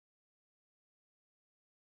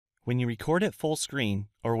When you record at full screen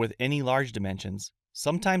or with any large dimensions,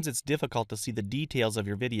 sometimes it's difficult to see the details of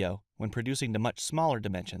your video when producing to much smaller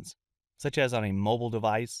dimensions, such as on a mobile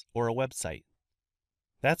device or a website.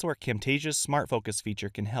 That's where Camtasia's SmartFocus feature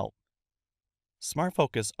can help.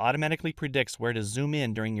 SmartFocus automatically predicts where to zoom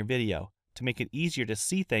in during your video to make it easier to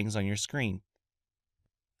see things on your screen.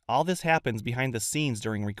 All this happens behind the scenes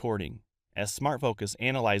during recording, as SmartFocus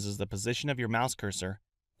analyzes the position of your mouse cursor,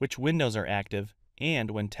 which windows are active,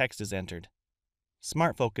 and when text is entered.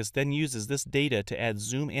 SmartFocus then uses this data to add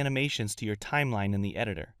zoom animations to your timeline in the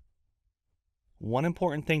editor. One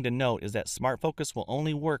important thing to note is that SmartFocus will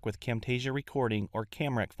only work with Camtasia recording or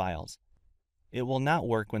CamRec files. It will not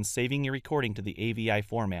work when saving your recording to the AVI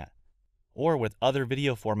format, or with other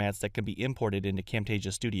video formats that can be imported into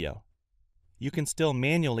Camtasia Studio. You can still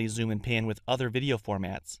manually zoom and pan with other video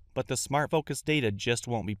formats, but the SmartFocus data just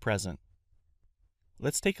won't be present.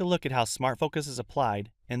 Let's take a look at how SmartFocus is applied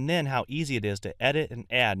and then how easy it is to edit and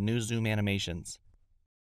add new zoom animations.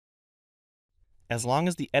 As long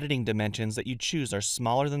as the editing dimensions that you choose are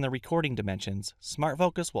smaller than the recording dimensions,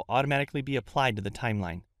 SmartFocus will automatically be applied to the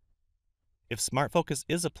timeline. If SmartFocus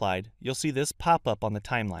is applied, you'll see this pop up on the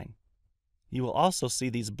timeline. You will also see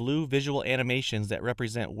these blue visual animations that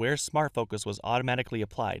represent where SmartFocus was automatically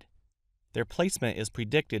applied. Their placement is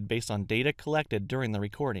predicted based on data collected during the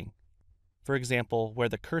recording. For example, where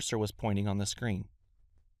the cursor was pointing on the screen.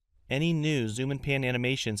 Any new zoom and pan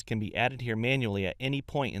animations can be added here manually at any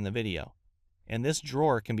point in the video, and this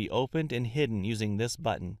drawer can be opened and hidden using this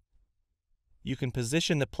button. You can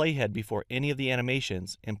position the playhead before any of the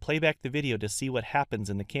animations and play back the video to see what happens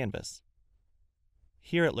in the canvas.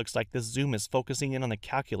 Here it looks like this zoom is focusing in on the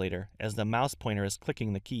calculator as the mouse pointer is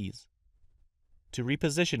clicking the keys. To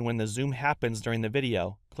reposition when the zoom happens during the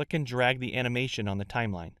video, click and drag the animation on the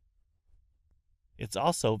timeline. It's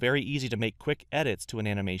also very easy to make quick edits to an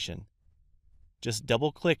animation. Just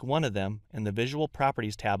double-click one of them and the Visual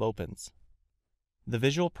Properties tab opens. The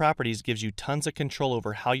Visual Properties gives you tons of control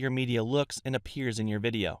over how your media looks and appears in your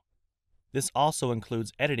video. This also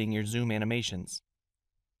includes editing your zoom animations.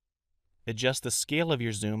 Adjust the scale of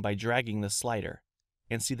your zoom by dragging the slider,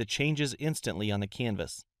 and see the changes instantly on the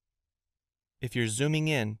canvas. If you're zooming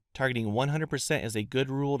in, targeting 100% is a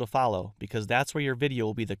good rule to follow because that's where your video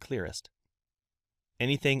will be the clearest.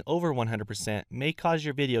 Anything over 100% may cause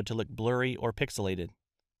your video to look blurry or pixelated.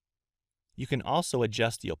 You can also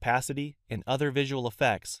adjust the opacity and other visual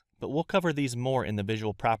effects, but we'll cover these more in the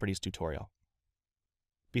Visual Properties tutorial.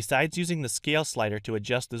 Besides using the scale slider to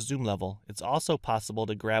adjust the zoom level, it's also possible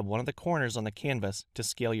to grab one of the corners on the canvas to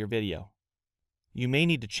scale your video. You may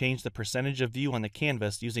need to change the percentage of view on the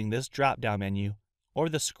canvas using this drop-down menu or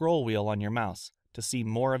the scroll wheel on your mouse to see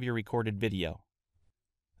more of your recorded video.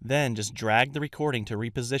 Then just drag the recording to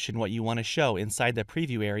reposition what you want to show inside the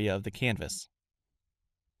preview area of the canvas.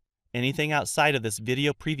 Anything outside of this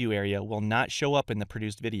video preview area will not show up in the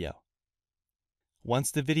produced video. Once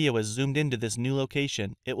the video is zoomed into this new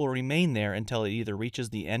location, it will remain there until it either reaches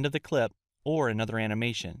the end of the clip or another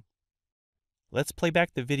animation. Let's play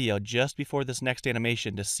back the video just before this next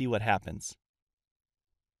animation to see what happens.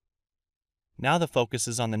 Now the focus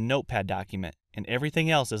is on the Notepad document and everything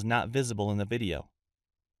else is not visible in the video.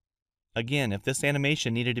 Again, if this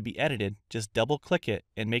animation needed to be edited, just double-click it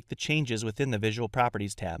and make the changes within the Visual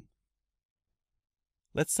Properties tab.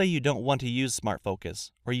 Let's say you don't want to use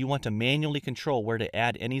SmartFocus, or you want to manually control where to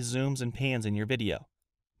add any zooms and pans in your video.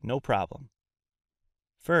 No problem.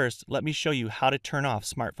 First, let me show you how to turn off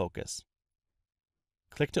SmartFocus.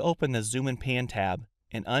 Click to open the Zoom and Pan tab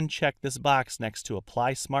and uncheck this box next to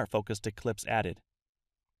Apply SmartFocus to clips added.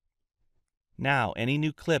 Now, any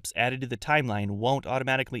new clips added to the timeline won't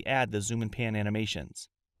automatically add the zoom and pan animations.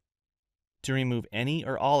 To remove any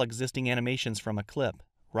or all existing animations from a clip,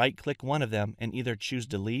 right-click one of them and either choose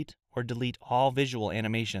Delete or delete all visual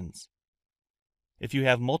animations. If you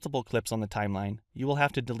have multiple clips on the timeline, you will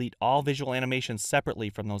have to delete all visual animations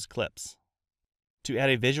separately from those clips. To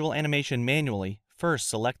add a visual animation manually, first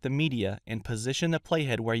select the media and position the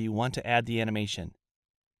playhead where you want to add the animation.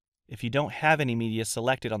 If you don't have any media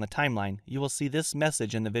selected on the timeline, you will see this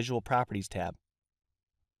message in the Visual Properties tab.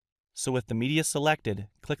 So with the media selected,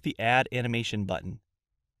 click the Add Animation button.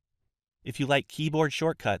 If you like keyboard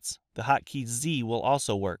shortcuts, the hotkey Z will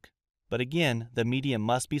also work, but again, the media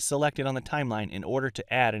must be selected on the timeline in order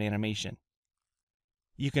to add an animation.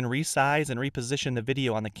 You can resize and reposition the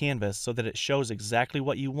video on the canvas so that it shows exactly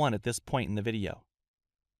what you want at this point in the video.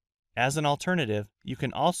 As an alternative, you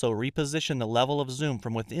can also reposition the level of zoom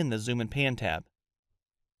from within the Zoom and Pan tab.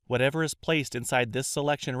 Whatever is placed inside this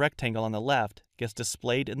selection rectangle on the left gets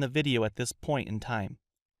displayed in the video at this point in time.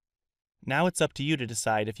 Now it's up to you to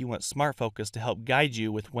decide if you want SmartFocus to help guide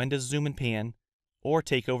you with when to zoom and pan, or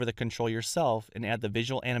take over the control yourself and add the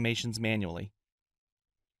visual animations manually.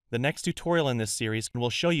 The next tutorial in this series will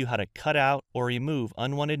show you how to cut out or remove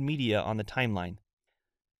unwanted media on the timeline.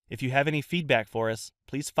 If you have any feedback for us,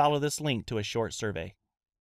 please follow this link to a short survey.